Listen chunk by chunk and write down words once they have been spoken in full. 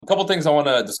couple things I want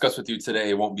to discuss with you today.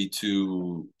 It won't be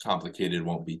too complicated,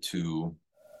 won't be too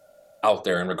out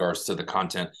there in regards to the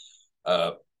content.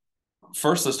 Uh,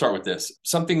 First, let's start with this.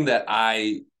 Something that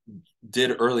I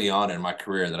did early on in my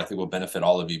career that I think will benefit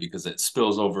all of you because it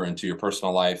spills over into your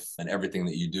personal life and everything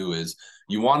that you do is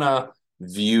you want to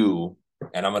view,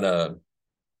 and I'm going to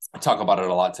talk about it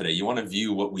a lot today. You want to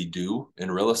view what we do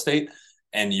in real estate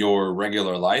and your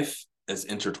regular life as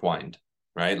intertwined,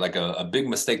 right? Like a big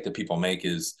mistake that people make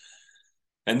is,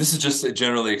 and this is just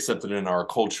generally accepted in our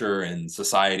culture and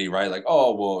society, right? Like,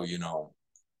 oh, well,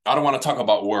 I don't want to talk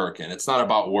about work and it's not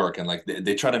about work. And like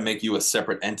they try to make you a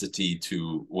separate entity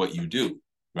to what you do,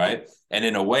 right? And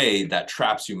in a way that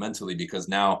traps you mentally because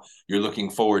now you're looking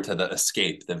forward to the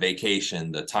escape, the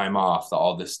vacation, the time off,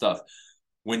 all this stuff.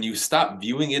 When you stop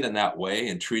viewing it in that way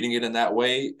and treating it in that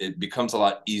way, it becomes a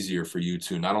lot easier for you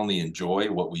to not only enjoy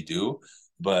what we do,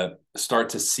 but start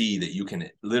to see that you can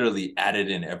literally add it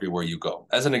in everywhere you go.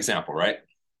 As an example, right?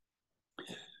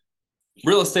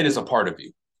 Real estate is a part of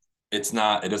you. It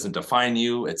doesn't define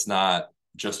you. It's not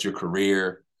just your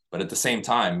career. But at the same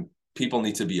time, people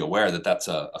need to be aware that that's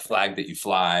a flag that you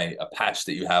fly, a patch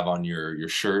that you have on your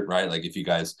shirt, right? Like if you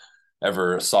guys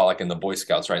ever saw like in the Boy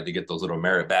Scouts, right? They get those little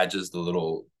merit badges, the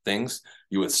little things.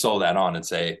 You would sew that on and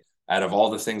say, out of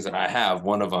all the things that I have,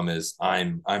 one of them is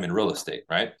I'm in real estate,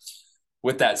 right?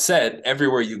 With that said,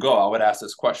 everywhere you go, I would ask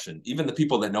this question. Even the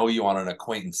people that know you on an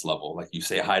acquaintance level, like you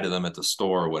say hi to them at the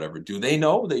store or whatever, do they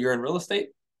know that you're in real estate?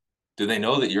 Do they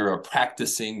know that you're a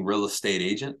practicing real estate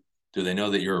agent? Do they know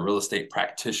that you're a real estate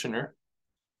practitioner?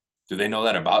 Do they know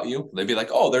that about you? They'd be like,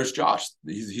 oh, there's Josh.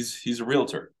 He's a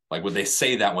realtor. Like, would they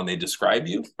say that when they describe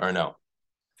you or no?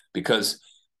 Because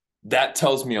that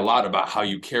tells me a lot about how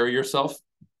you carry yourself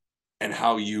and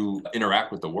how you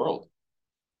interact with the world.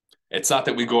 It's not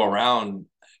that we go around,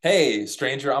 hey,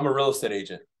 stranger, I'm a real estate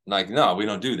agent. Like, no, we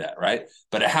don't do that, right?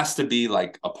 But it has to be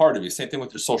like a part of you. Same thing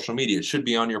with your social media. It should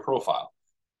be on your profile.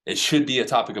 It should be a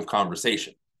topic of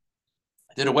conversation.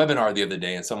 I did a webinar the other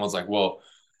day and someone's like, well,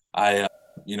 I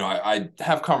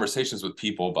have conversations with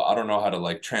people, but I don't know how to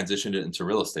like transition it into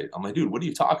real estate. I'm like, dude, what are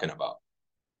you talking about?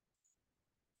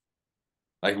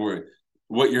 Like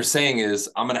what you're saying is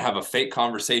I'm going to have a fake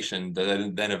conversation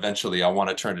that then eventually I want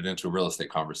to turn it into a real estate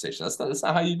conversation. That's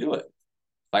not how you do it.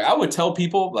 Like I would tell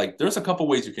people like there's a couple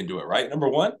ways you can do it, right? Number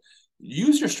one,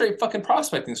 use your straight fucking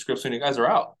prospecting scripts when you guys are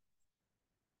out.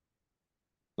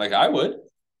 Like I would,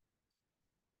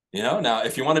 now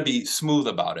if you want to be smooth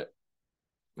about it,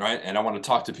 right? And I want to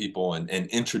talk to people and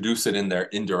introduce it in there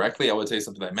indirectly, I would say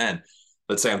something like, man,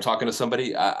 let's say I'm talking to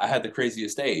somebody. I had the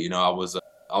craziest day. I was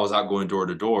out going door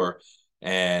to door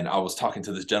and I was talking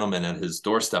to this gentleman at his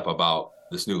doorstep about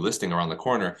this new listing around the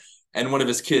corner. And one of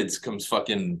his kids comes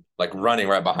fucking like running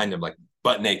right behind him, like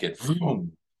butt naked,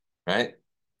 right?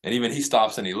 And even he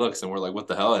stops and he looks and we're like, what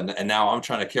the hell? And now I'm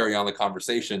trying to carry on the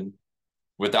conversation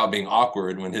without being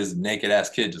awkward when his naked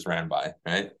ass kid just ran by,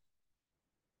 right?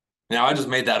 Now I just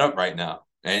made that up right now.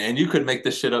 And you could make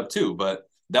this shit up too, but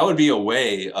that would be a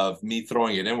way of me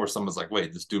throwing it in where someone's like,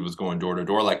 wait, this dude was going door to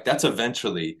door. Like that's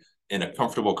eventually in a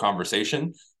comfortable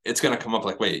conversation, it's going to come up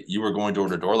like, wait, you were going door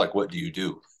to door. Like, what do you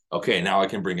do? Okay, now I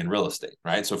can bring in real estate,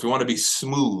 right? So if you want to be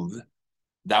smooth,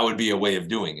 that would be a way of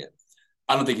doing it.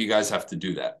 I don't think you guys have to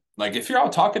do that. Like if you're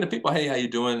out talking to people, hey, how you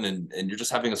doing? And you're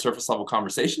just having a surface level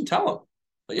conversation, tell them.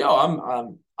 But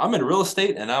yo, I'm in real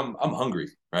estate and I'm hungry,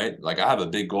 right? Like I have a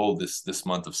big goal this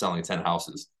month of selling 10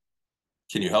 houses.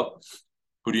 Can you help?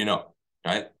 Who do you know?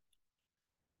 Right?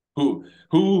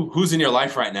 Who's in your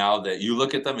life right now that you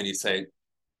look at them and you say,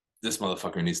 this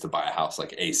motherfucker needs to buy a house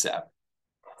like ASAP?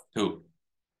 Who?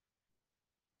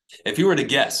 If you were to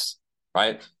guess,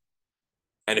 right?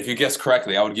 And if you guess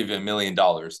correctly, I would give you $1 million.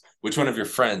 Which one of your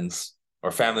friends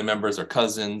or family members or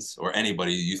cousins or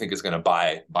anybody you think is going to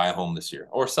buy a home this year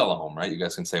or sell a home, right? You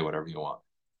guys can say whatever you want.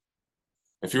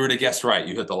 If you were to guess right,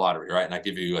 you hit the lottery, right? And I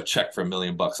give you a check for $1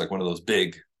 million, like one of those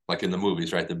big, like in the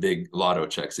movies, right? The big lotto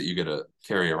checks that you get to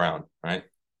carry around, right?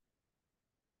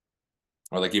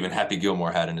 Or like even Happy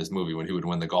Gilmore had in his movie when he would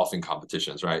win the golfing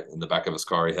competitions, right? In the back of his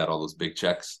car, he had all those big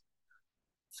checks.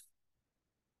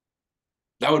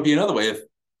 That would be another way of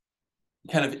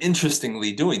kind of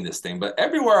interestingly doing this thing. But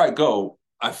everywhere I go,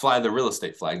 I fly the real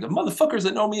estate flag. The motherfuckers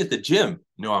that know me at the gym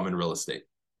know I'm in real estate.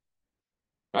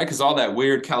 Right? Because all that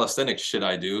weird calisthenics shit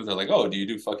I do, they're like, oh, do you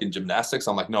do fucking gymnastics?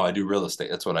 I'm like, no, I do real estate.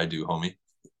 That's what I do, homie.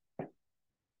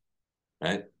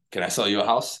 Right? Can I sell you a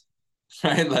house?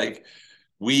 Right? Like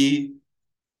we,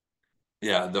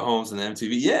 yeah, the homes and the MTV.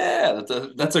 Yeah,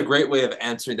 that's a great way of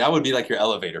answering. That would be like your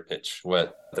elevator pitch,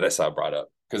 what that I saw brought up.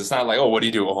 Because it's not like, oh, what do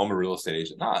you do? A home or real estate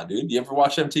agent? Nah, dude. You ever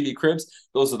watch MTV Cribs?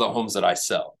 Those are the homes that I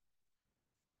sell.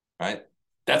 right?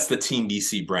 That's the Team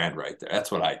BC brand right there.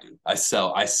 That's what I do. I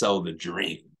sell the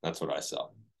dream. That's what I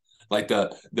sell. Like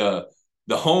the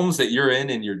homes that you're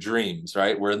in your dreams,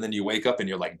 right? Where then you wake up and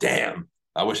you're like, damn,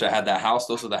 I wish I had that house.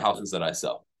 Those are the houses that I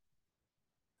sell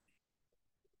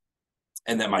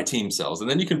and that my team sells. And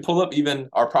then you can pull up even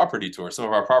our property tour, some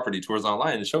of our property tours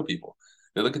online and show people.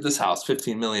 They look at this house,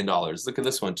 $15 million. Look at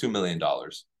this one, $2 million,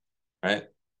 right?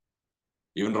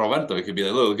 Even Roberto, he could be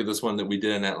like, look at this one that we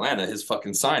did in Atlanta. His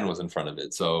fucking sign was in front of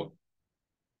it. So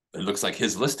it looks like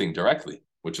his listing directly,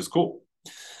 which is cool.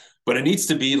 But it needs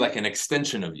to be like an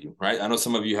extension of you, right? I know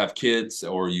some of you have kids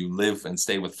or you live and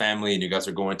stay with family and you guys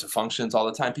are going to functions all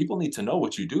the time. People need to know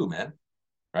what you do, man,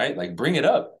 right? Like bring it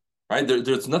up, right?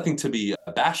 There's nothing to be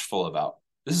bashful about.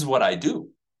 This is what I do.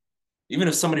 Even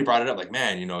if somebody brought it up, like,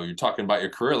 man, you're talking about your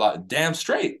career a lot. Damn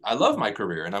straight. I love my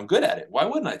career and I'm good at it. Why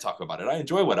wouldn't I talk about it? I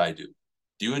enjoy what I do.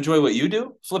 Do you enjoy what you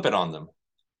do? Flip it on them.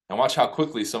 And watch how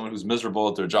quickly someone who's miserable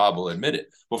at their job will admit it.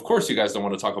 Well, of course, you guys don't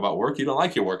want to talk about work. You don't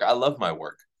like your work. I love my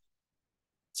work.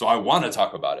 So I want to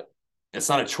talk about it. It's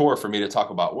not a chore for me to talk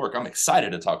about work. I'm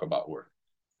excited to talk about work.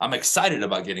 I'm excited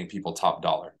about getting people top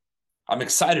dollar. I'm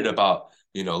excited about,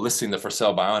 listing the for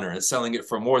sale by owner and selling it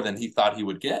for more than he thought he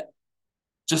would get,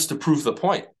 just to prove the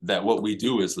point that what we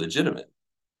do is legitimate.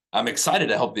 I'm excited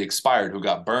to help the expired who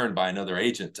got burned by another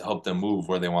agent to help them move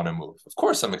where they want to move. Of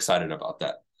course, I'm excited about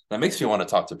that. That makes me want to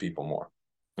talk to people more,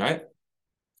 right?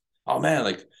 Oh man,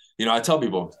 I tell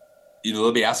people,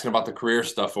 they'll be asking about the career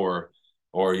stuff or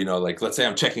like let's say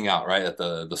I'm checking out right at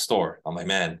the store. I'm like,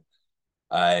 man,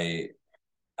 I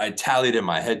tallied in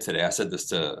my head today. I said this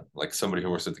to like somebody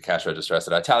who works at the cash register. I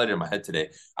said I tallied in my head today.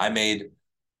 I made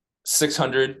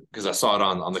 600 because I saw it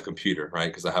on the computer, right?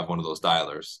 Because I have one of those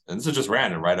dialers, and this is just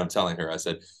random, right? I'm telling her. I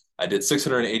said I did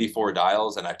 684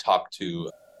 dials, and I talked to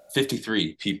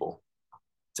 53 people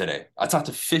today. I talked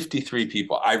to 53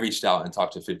 people. I reached out and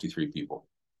talked to 53 people.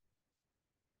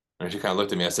 And she kind of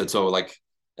looked at me. I said, so like,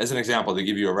 as an example, to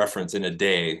give you a reference in a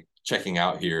day, checking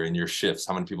out here in your shifts,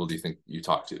 how many people do you think you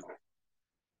talk to?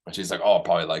 And she's like, oh,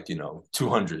 probably like,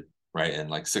 200, right? In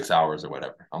like 6 hours or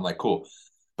whatever. I'm like, cool.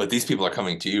 But these people are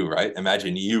coming to you, right?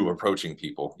 Imagine you approaching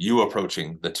people, you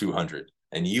approaching the 200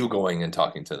 and you going and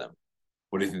talking to them.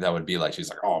 What do you think that would be like? She's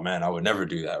like, oh man, I would never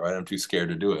do that, right? I'm too scared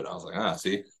to do it. I was like,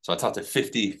 see? So I talked to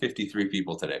 53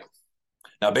 people today.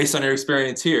 Now, based on your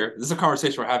experience here, this is a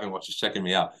conversation we're having while she's checking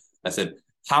me out. I said,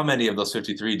 how many of those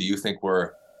 53 do you think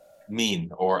were mean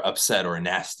or upset or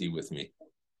nasty with me?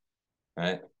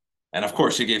 Right? And of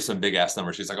course, she gave some big ass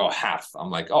number. She's like, oh, half. I'm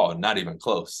like, oh, not even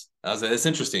close. I was like, it's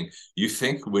interesting. You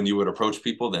think when you would approach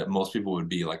people that most people would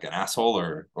be like an asshole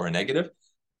or a negative?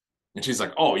 And she's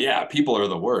like, oh, yeah, people are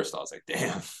the worst. I was like,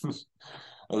 damn.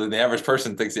 The average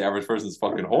person thinks the average person is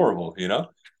fucking horrible,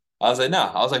 I was like, nah.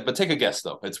 I was like, but take a guess,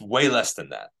 though. It's way less than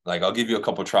that. Like, I'll give you a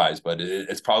couple tries, but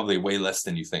it's probably way less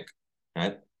than you think,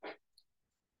 right?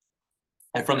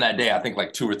 And from that day, I think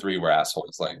like 2 or 3 were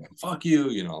assholes, like, fuck you,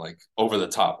 like over the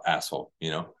top asshole,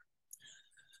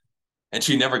 And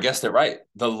she never guessed it right.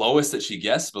 The lowest that she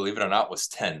guessed, believe it or not, was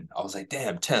 10. I was like,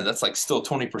 damn, 10, that's like still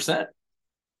 20%.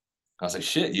 I was like,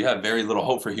 shit, you have very little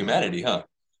hope for humanity, huh?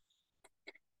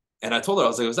 And I told her, I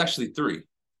was like, it was actually three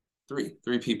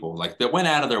people like that went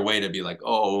out of their way to be like,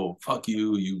 oh, fuck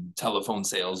you, you telephone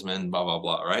salesman, blah, blah,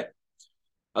 blah, right?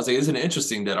 I was like, isn't it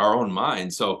interesting that our own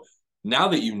mind? So now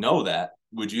that you know that,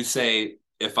 would you say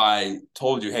if I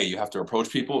told you, hey, you have to approach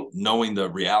people, knowing the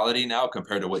reality now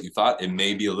compared to what you thought, it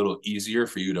may be a little easier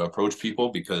for you to approach people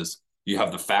because you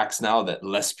have the facts now that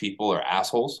less people are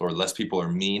assholes or less people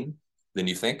are mean than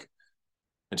you think?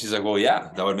 And she's like, well, yeah,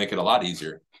 that would make it a lot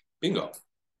easier. Bingo.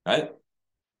 Right?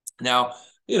 Now,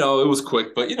 it was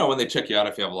quick, but when they check you out,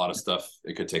 if you have a lot of stuff,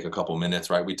 it could take a couple minutes,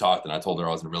 right? We talked and I told her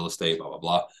I was in real estate, blah, blah,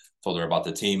 blah. Told her about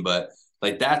the team, but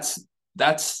like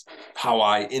that's how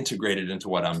I integrated into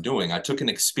what I'm doing. I took an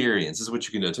experience. This is what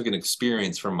you can do. I took an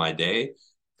experience from my day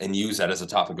and use that as a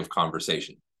topic of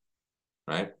conversation,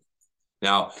 right?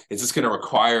 Now, is this going to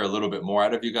require a little bit more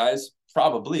out of you guys?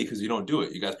 Probably, because you don't do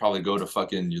it. You guys probably go to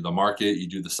fucking the market, you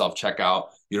do the self-checkout,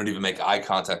 you don't even make eye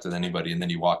contact with anybody, and then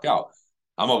you walk out.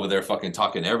 I'm over there fucking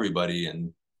talking to everybody,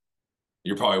 and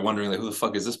you're probably wondering, like, who the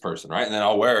fuck is this person, right? And then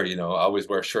I'll wear, I always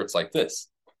wear shirts like this.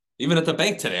 Even at the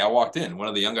bank today, I walked in. One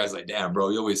of the young guys like, damn, bro,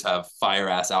 you always have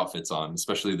fire-ass outfits on,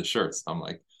 especially the shirts. I'm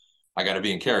like, I got to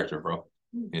be in character, bro.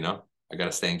 I got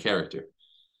to stay in character.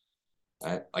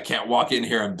 I can't walk in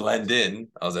here and blend in.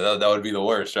 I was like, that would be the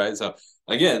worst, right? So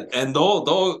again, and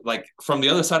they'll like from the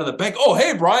other side of the bank, oh,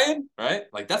 hey, Brian, right?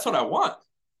 Like that's what I want.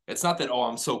 It's not that, oh,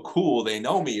 I'm so cool, they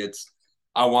know me. It's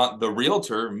I want the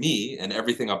realtor, me, and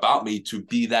everything about me to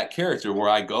be that character where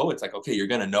I go. It's like, okay, you're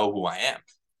gonna know who I am.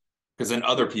 because then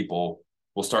other people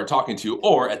will start talking to you.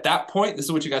 Or at that point, this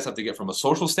is what you guys have to get from a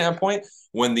social standpoint.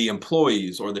 When the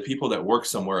employees or the people that work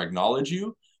somewhere acknowledge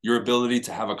you, your ability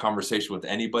to have a conversation with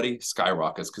anybody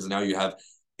skyrockets, because now you have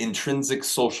intrinsic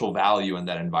social value in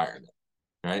that environment,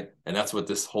 right? And that's what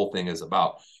this whole thing is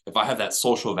about. If I have that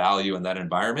social value in that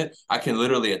environment, I can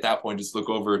literally at that point just look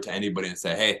over to anybody and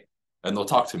say, hey, and they'll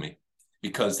talk to me,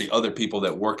 because the other people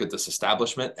that work at this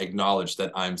establishment acknowledge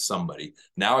that I'm somebody.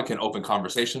 Now I can open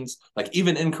conversations, like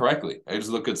even incorrectly. I just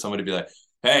look at somebody and be like,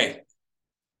 hey,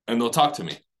 and they'll talk to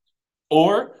me.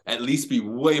 Or at least be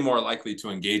way more likely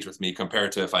to engage with me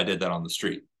compared to if I did that on the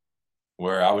street,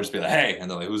 where I would just be like, hey, and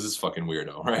they're like, who's this fucking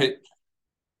weirdo, right?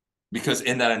 Because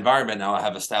in that environment now I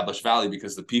have established value,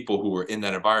 because the people who were in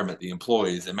that environment, the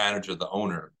employees, the manager, the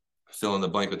owner, fill in the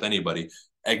blank with anybody,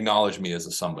 acknowledge me as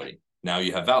a somebody. Now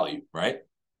you have value, right?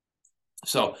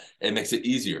 So it makes it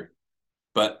easier.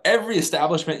 But every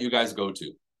establishment you guys go to,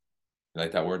 you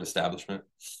like that word, establishment?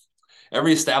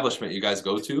 Every establishment you guys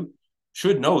go to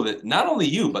should know that not only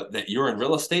you, but that you're in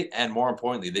real estate, and more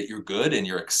importantly, that you're good and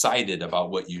you're excited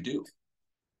about what you do.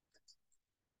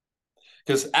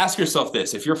 Because ask yourself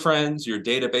this: if your friends, your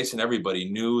database, and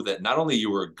everybody knew that not only you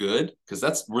were good, because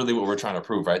that's really what we're trying to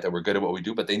prove, right? That we're good at what we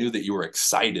do, but they knew that you were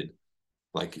excited,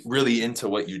 like really into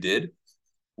what you did,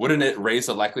 wouldn't it raise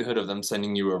the likelihood of them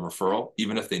sending you a referral,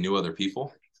 even if they knew other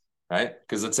people, right?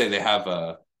 Because let's say they have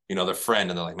their friend,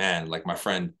 and they're like, man, like my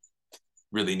friend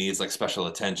really needs like special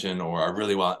attention, or I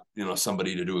really want,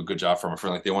 somebody to do a good job for my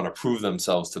friend. Like they want to prove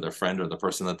themselves to their friend or the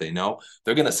person that they know.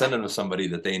 They're going to send them to somebody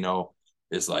that they know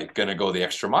is like going to go the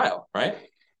extra mile, right?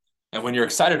 And when you're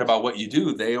excited about what you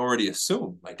do, they already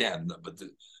assume, like, damn,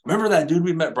 remember that dude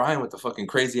we met, Brian, with the fucking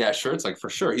crazy ass shirts? Like, for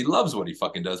sure, he loves what he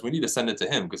fucking does. We need to send it to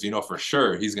him because for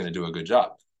sure he's going to do a good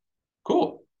job.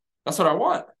 Cool. That's what I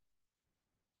want.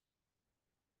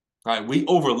 All right, we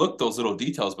overlook those little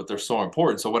details, but they're so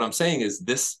important. So what I'm saying is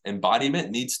this embodiment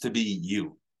needs to be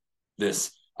you.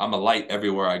 This, I'm a light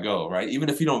everywhere I go, right? Even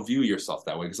if you don't view yourself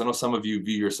that way, because I know some of you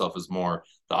view yourself as more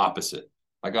the opposite.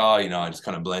 Like, oh, I just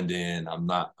kind of blend in.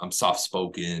 I'm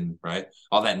soft-spoken, right?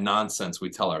 All that nonsense we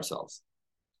tell ourselves,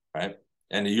 right?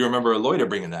 And you remember Loida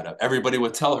bringing that up. Everybody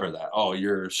would tell her that. Oh,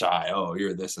 you're shy. Oh,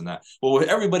 you're this and that. Well, when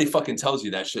everybody fucking tells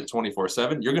you that shit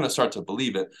 24/7, you're going to start to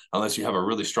believe it unless you have a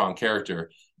really strong character,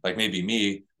 like maybe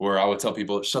me, where I would tell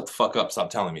people, shut the fuck up,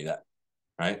 stop telling me that,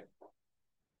 right?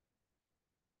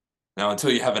 Now,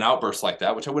 until you have an outburst like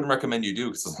that, which I wouldn't recommend you do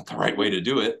because it's not the right way to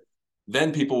do it,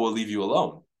 then people will leave you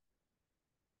alone.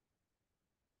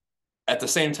 At the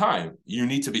same time, you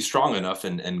need to be strong enough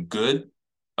and good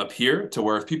up here to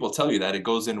where if people tell you that, it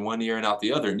goes in one ear and out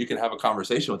the other, and you can have a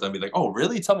conversation with them, be like, oh,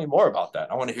 really? Tell me more about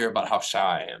that. I want to hear about how shy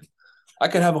I am. I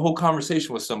could have a whole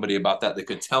conversation with somebody about that. They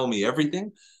could tell me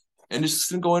everything and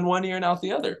just go in one ear and out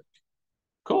the other.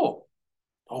 Cool.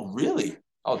 Oh, really?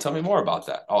 Oh, tell me more about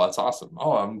that. Oh, that's awesome.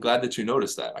 Oh, I'm glad that you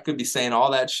noticed that. I could be saying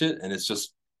all that shit and it's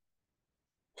just,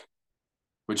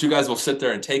 but you guys will sit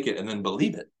there and take it and then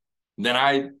believe it. And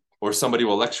then or somebody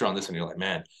will lecture on this and you're like,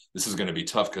 man, this is going to be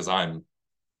tough because I'm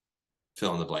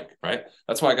fill in the blank, right?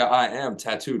 That's why I am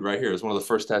tattooed right here. It's one of the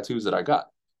first tattoos that I got.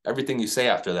 Everything you say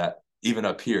after that, even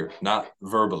up here, not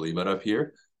verbally, but up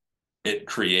here, it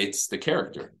creates the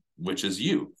character, which is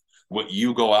you, what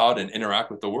you go out and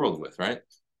interact with the world with, right?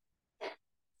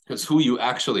 Because who you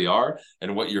actually are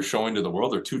and what you're showing to the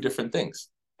world are two different things.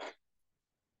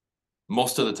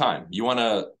 Most of the time, you want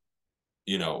to,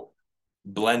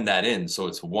 blend that in so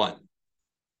it's one.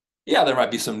 Yeah, there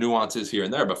might be some nuances here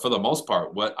and there, but for the most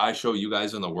part, what I show you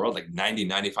guys in the world, like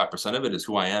 95% of it is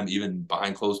who I am, even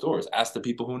behind closed doors. Ask the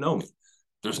people who know me.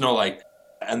 There's no like,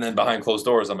 and then behind closed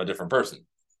doors, I'm a different person,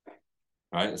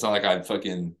 right? It's not like I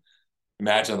fucking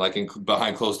imagine like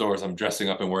behind closed doors, I'm dressing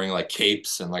up and wearing like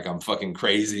capes and like I'm fucking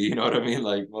crazy. You know what I mean?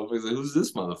 Like, who's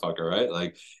this motherfucker, right?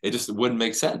 Like, it just wouldn't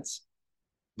make sense.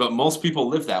 But most people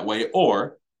live that way,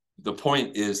 or the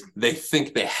point is they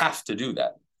think they have to do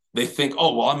that. They think,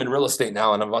 oh, well, I'm in real estate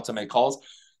now and I'm about to make calls.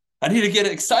 I need to get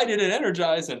excited and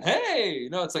energized. And hey,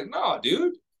 it's like, no,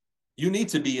 dude, you need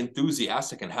to be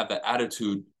enthusiastic and have that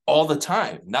attitude all the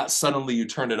time. Not suddenly you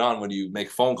turn it on when you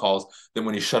make phone calls. Then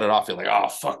when you shut it off, you're like, oh,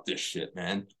 fuck this shit,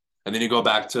 man. And then you go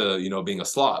back to, being a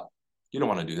slob. You don't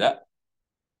want to do that.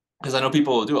 Because I know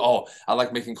people will do, oh, I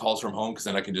like making calls from home because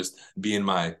then I can just be in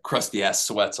my crusty ass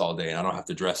sweats all day and I don't have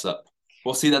to dress up.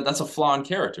 Well, see, that's a flaw in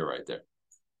character right there.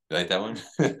 You like that one?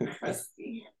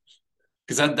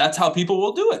 Because that's how people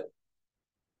will do it.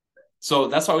 So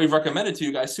that's why we've recommended to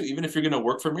you guys too, even if you're going to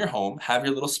work from your home, have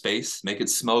your little space, make it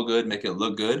smell good, make it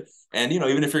look good. And,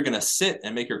 even if you're going to sit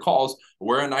and make your calls,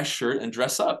 wear a nice shirt and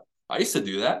dress up. I used to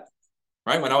do that.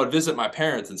 right? When I would visit my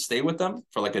parents and stay with them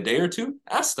for like a day or two,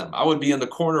 ask them. I would be in the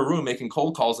corner room making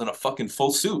cold calls in a fucking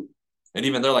full suit. And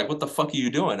even they're like, what the fuck are you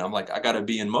doing? I'm like, I gotta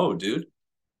be in mode, dude.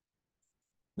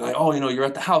 They're like, oh, you're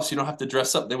at the house. You don't have to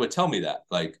dress up. They would tell me that.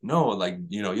 Like, no, like,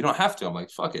 you don't have to. I'm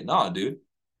like, fuck it. Nah, dude.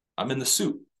 I'm in the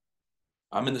suit.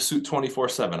 I'm in the suit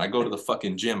 24/7. I go to the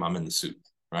fucking gym. I'm in the suit,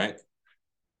 right?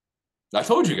 I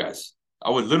told you guys. I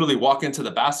would literally walk into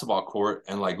the basketball court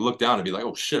and like look down and be like,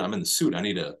 oh shit, I'm in the suit. I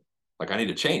need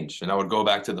to change. And I would go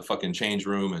back to the fucking change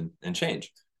room and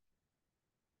change.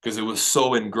 Because it was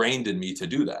so ingrained in me to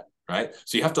do that. Right.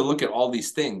 So you have to look at all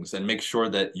these things and make sure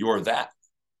that you're that.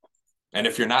 And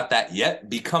if you're not that yet,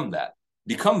 become that.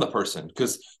 Become the person.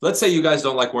 Because let's say you guys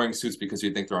don't like wearing suits because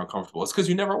you think they're uncomfortable. It's because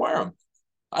you never wear them.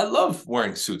 I love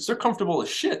wearing suits. They're comfortable as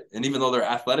shit. And even though they're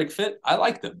athletic fit, I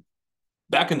like them.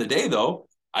 Back in the day, though,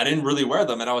 I didn't really wear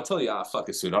them. And I would tell you, fuck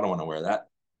a suit. I don't want to wear that.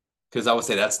 Because I would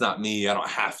say, that's not me. I don't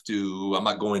have to. I'm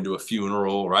not going to a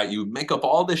funeral, right? You make up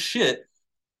all this shit.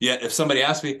 Yet if somebody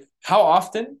asked me, how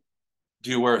often do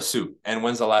you wear a suit? And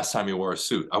when's the last time you wore a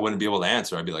suit? I wouldn't be able to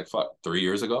answer. I'd be like, fuck, 3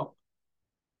 years ago?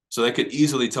 So they could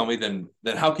easily tell me, then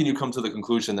how can you come to the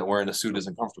conclusion that wearing a suit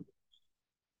isn't comfortable?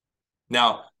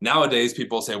 Now, nowadays,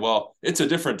 people say, well, it's a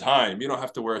different time. You don't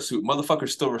have to wear a suit. Motherfuckers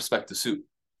still respect the suit,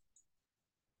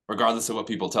 regardless of what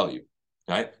people tell you,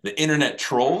 right? The internet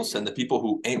trolls and the people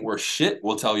who ain't worth shit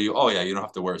will tell you, oh, yeah, you don't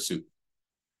have to wear a suit.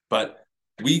 But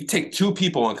we take two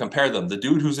people and compare them. The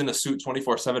dude who's in a suit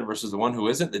 24/7 versus the one who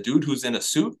isn't. The dude who's in a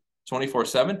suit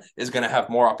 24/7 is going to have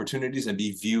more opportunities and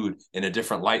be viewed in a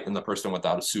different light than the person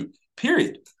without a suit,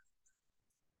 period.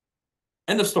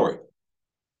 End of story.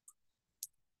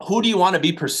 Who do you want to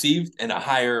be perceived in a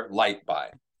higher light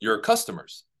by? Your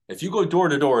customers. If you go door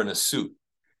to door in a suit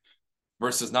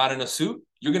versus not in a suit,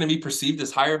 you're going to be perceived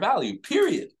as higher value,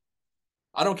 period.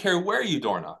 I don't care where you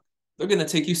door knock. They're going to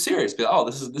take you serious. Be like, oh,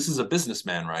 this is a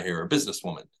businessman right here, or a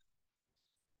businesswoman,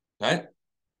 right?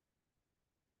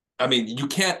 I mean, you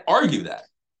can't argue that.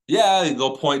 Yeah,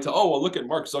 they'll point to, oh, well, look at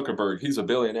Mark Zuckerberg. He's a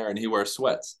billionaire and he wears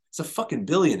sweats. He's a fucking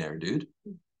billionaire, dude.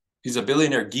 He's a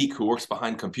billionaire geek who works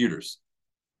behind computers.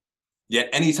 Yet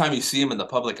anytime you see him in the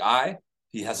public eye,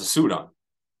 he has a suit on.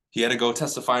 He had to go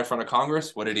testify in front of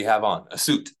Congress. What did he have on? A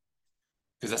suit.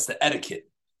 Because that's the etiquette,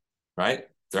 right?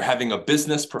 They're having a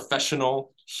business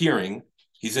professional hearing.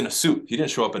 He's in a suit. He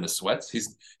didn't show up in his sweats.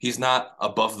 He's not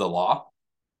above the law,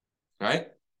 right?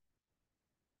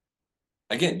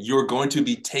 Again, you're going to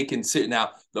be taken serious. Now,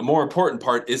 the more important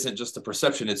part isn't just the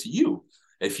perception, it's you.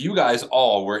 If you guys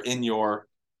all were in your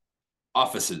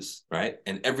offices, right,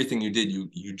 and everything you did,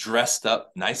 you dressed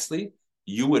up nicely,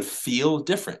 you would feel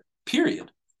different,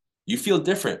 period. You feel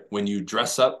different when you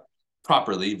dress up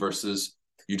properly versus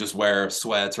you just wear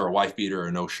sweats or a wife beater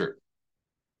or no shirt.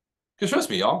 Because trust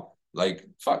me, y'all, like,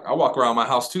 fuck, I walk around my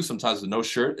house too sometimes with no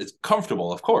shirt. It's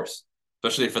comfortable, of course,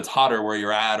 especially if it's hotter where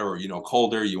you're at or,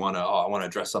 colder, you want to, I want to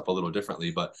dress up a little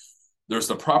differently. But there's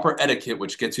the proper etiquette,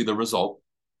 which gets you the result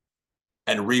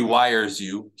and rewires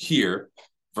you here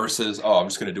versus, oh, I'm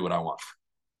just going to do what I want.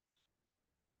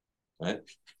 Right?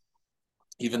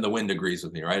 Even the wind agrees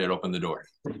with me, right? It opened the door.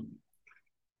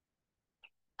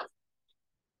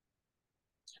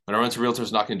 When I run to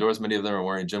realtors knocking doors, many of them are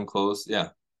wearing gym clothes. Yeah.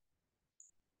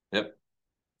 Yep.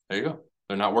 There you go.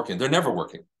 They're not working. They're never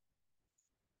working.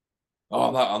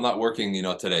 Oh, I'm not working,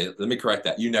 today. Let me correct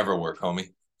that. You never work, homie.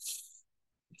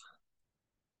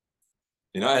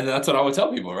 And that's what I would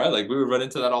tell people, right? Like we would run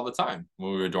into that all the time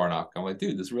when we were door knock. I'm like,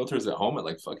 dude, this realtor's at home at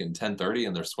like fucking 10:30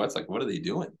 in their sweats. Like, what are they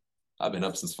doing? I've been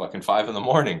up since fucking 5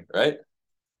 a.m, right?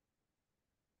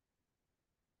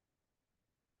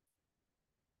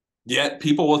 Yet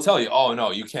people will tell you, oh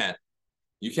no, you can't.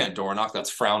 You can't door knock. That's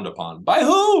frowned upon. By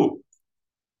who?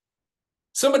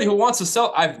 Somebody who wants to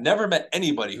sell. I've never met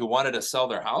anybody who wanted to sell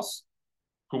their house,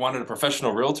 who wanted a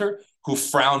professional realtor, who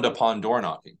frowned upon door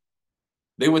knocking.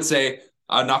 They would say,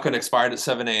 I'm not going to expire at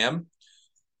 7 a.m.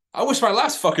 I wish my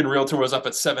last fucking realtor was up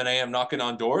at 7 a.m. knocking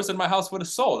on doors and my house would have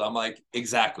sold. I'm like,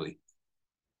 exactly.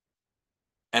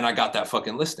 And I got that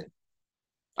fucking listing.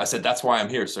 I said, that's why I'm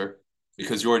here, sir,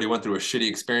 because you already went through a shitty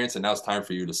experience and now it's time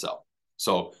for you to sell.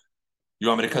 So you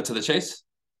want me to cut to the chase?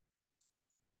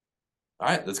 All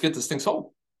right, let's get this thing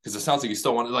sold. Because it sounds like you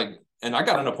still want to and I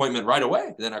got an appointment right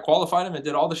away. Then I qualified him and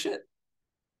did all the shit.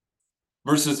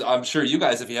 Versus, I'm sure you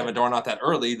guys, if you haven't door knocked that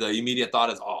early, the immediate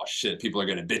thought is, oh shit, people are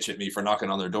going to bitch at me for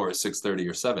knocking on their door at 6:30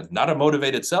 or 7. Not a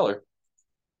motivated seller.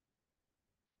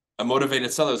 A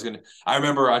motivated seller is going to, I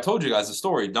remember I told you guys a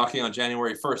story, knocking on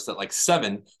January 1st at like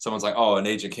 7. Someone's like, oh, an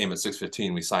agent came at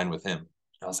 6:15. We signed with him. And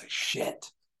I was like,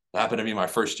 shit. That happened to be my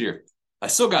first year. I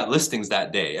still got listings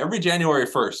that day. Every January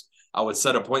 1st, I would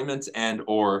set appointments and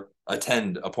or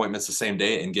attend appointments the same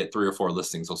day and get 3 or 4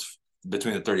 listings those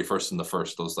between the 31st and the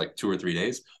 1st, those like 2 or 3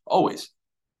 days. Always.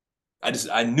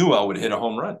 I knew I would hit a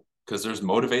home run because there's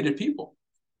motivated people,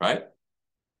 right?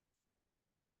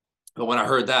 But when I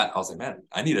heard that, I was like, man,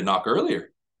 I need to knock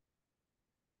earlier.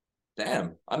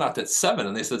 Damn, I knocked at 7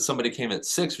 and they said somebody came at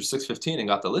 6 or 6:15 and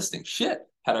got the listing. Shit.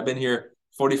 Had I been here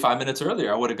 45 minutes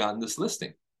earlier, I would have gotten this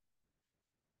listing.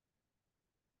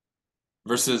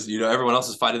 Versus, everyone else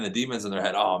is fighting the demons in their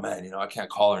head. Oh man, I can't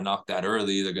call or knock that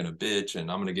early. They're gonna bitch and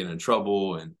I'm gonna get in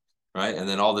trouble, and right. And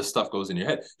then all this stuff goes in your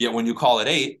head. Yet when you call at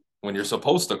 8, when you're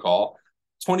supposed to call,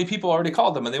 20 people already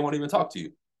called them and they won't even talk to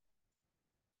you.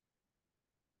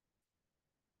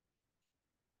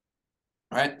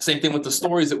 Right. Same thing with the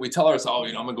stories that we tell ourselves.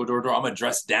 I'm gonna go door to door. I'm gonna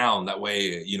dress down. That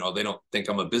way, they don't think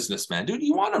I'm a businessman. Dude,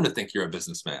 you want them to think you're a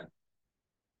businessman.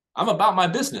 I'm about my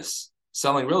business,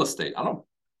 selling real estate. I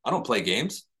don't play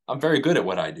games. I'm very good at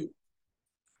what I do.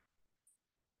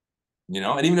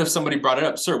 And even if somebody brought it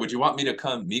up, sir, would you want me to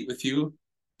come meet with you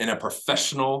in a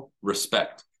professional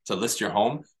respect to list your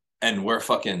home and wear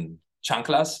fucking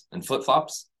chanclas and flip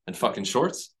flops and fucking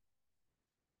shorts?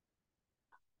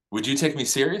 Would you take me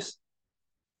serious?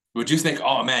 Would you think,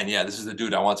 oh man, yeah, this is the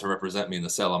dude I want to represent me in the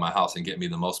sale of my house and get me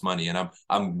the most money, and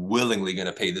I'm willingly going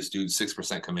to pay this dude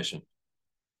 6% commission?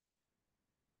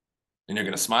 And you're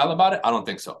going to smile about it? I don't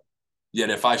think so. Yet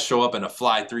if I show up in a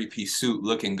fly 3-piece suit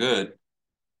looking good,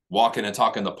 walking and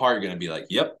talking the part, you're going to be like,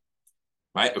 yep.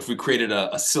 Right? If we created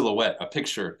a silhouette, a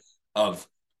picture of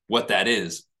what that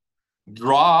is,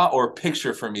 draw or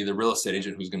picture for me the real estate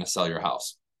agent who's going to sell your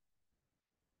house.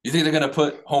 You think they're going to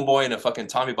put homeboy in a fucking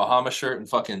Tommy Bahama shirt and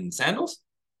fucking sandals?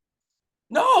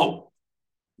 No.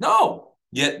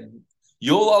 Yet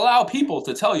you'll allow people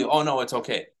to tell you, oh no, it's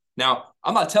okay. Now,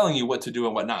 I'm not telling you what to do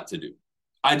and what not to do.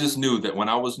 I just knew that when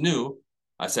I was new,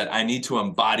 I said, I need to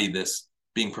embody this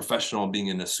being professional and being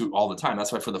in a suit all the time.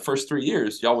 That's why for the first 3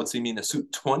 years, y'all would see me in a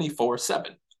suit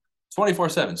 24/7.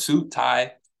 24/7, suit,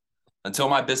 tie, until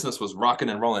my business was rocking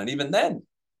and rolling. And even then,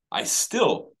 I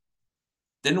still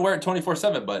didn't wear it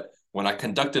 24/7. But when I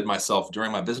conducted myself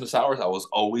during my business hours, I was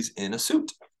always in a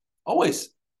suit. Always.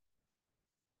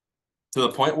 To the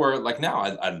point where, like now,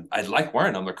 I like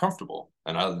wearing them. They're comfortable.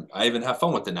 And I even have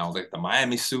fun with it now. Like the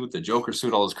Miami suit, the Joker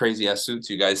suit, all those crazy ass suits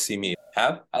you guys see me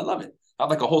have. I love it. I have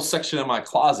like a whole section in my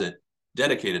closet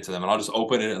dedicated to them. And I'll just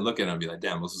open it and look at them and be like,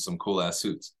 damn, those are some cool ass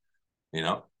suits. Then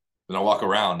I walk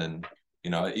around and,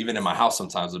 even in my house,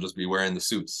 sometimes I'll just be wearing the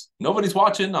suits. Nobody's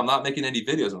watching. I'm not making any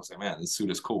videos. I'm saying, man, this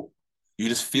suit is cool. You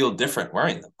just feel different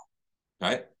wearing them,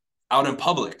 right? Out in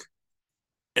public.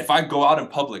 If I go out in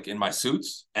public in my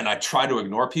suits and I try to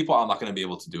ignore people, I'm not going to be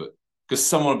able to do it. Because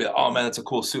someone will be like, oh man, that's a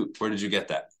cool suit. Where did you get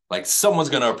that? Like someone's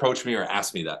going to approach me or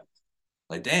ask me that.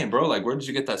 Like, damn, bro, like, where did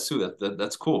you get that suit?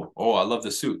 That's cool. Oh, I love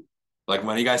the suit. Like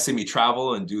when you guys see me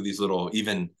travel and do these little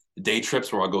even day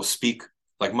trips where I go speak,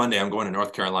 like Monday, I'm going to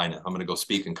North Carolina. I'm going to go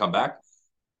speak and come back.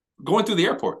 Going through the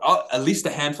airport, at least a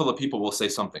handful of people will say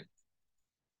something.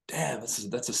 Damn,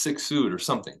 that's a sick suit or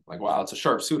something. Like, wow, it's a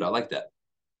sharp suit. I like that.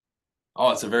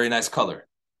 Oh, it's a very nice color,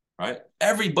 right?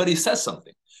 Everybody says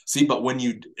something. See, but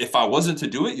if I wasn't to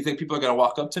do it, you think people are going to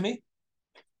walk up to me?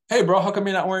 Hey, bro, how come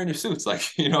you're not wearing your suits?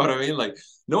 Like, you know what I mean? Like,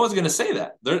 no one's going to say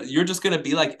that. You're just going to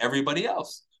be like everybody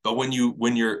else. But when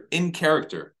you're in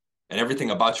character and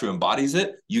everything about you embodies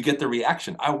it, you get the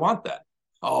reaction. I want that.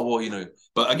 Oh, well,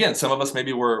 but again, some of us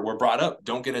maybe were brought up,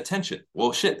 don't get attention.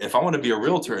 Well, shit, if I want to be a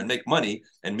realtor and make money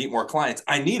and meet more clients,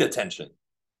 I need attention.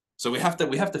 So we have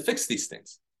to fix these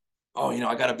things. Oh,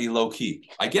 I got to be low key.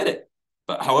 I get it.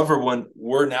 But however, when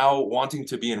we're now wanting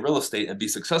to be in real estate and be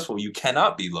successful, you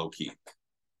cannot be low key.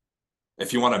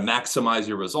 If you want to maximize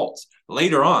your results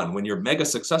later on, when you're mega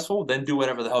successful, then do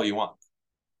whatever the hell you want.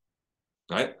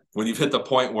 Right? When you've hit the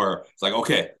point where it's like,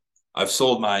 okay, I've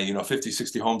sold my, 50,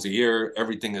 60 homes a year.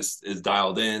 Everything is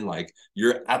dialed in. Like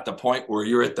you're at the point where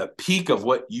you're at the peak of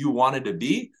what you wanted to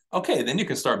be. Okay, then you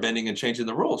can start bending and changing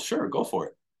the rules. Sure, go for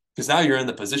it. Because now you're in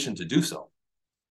the position to do so.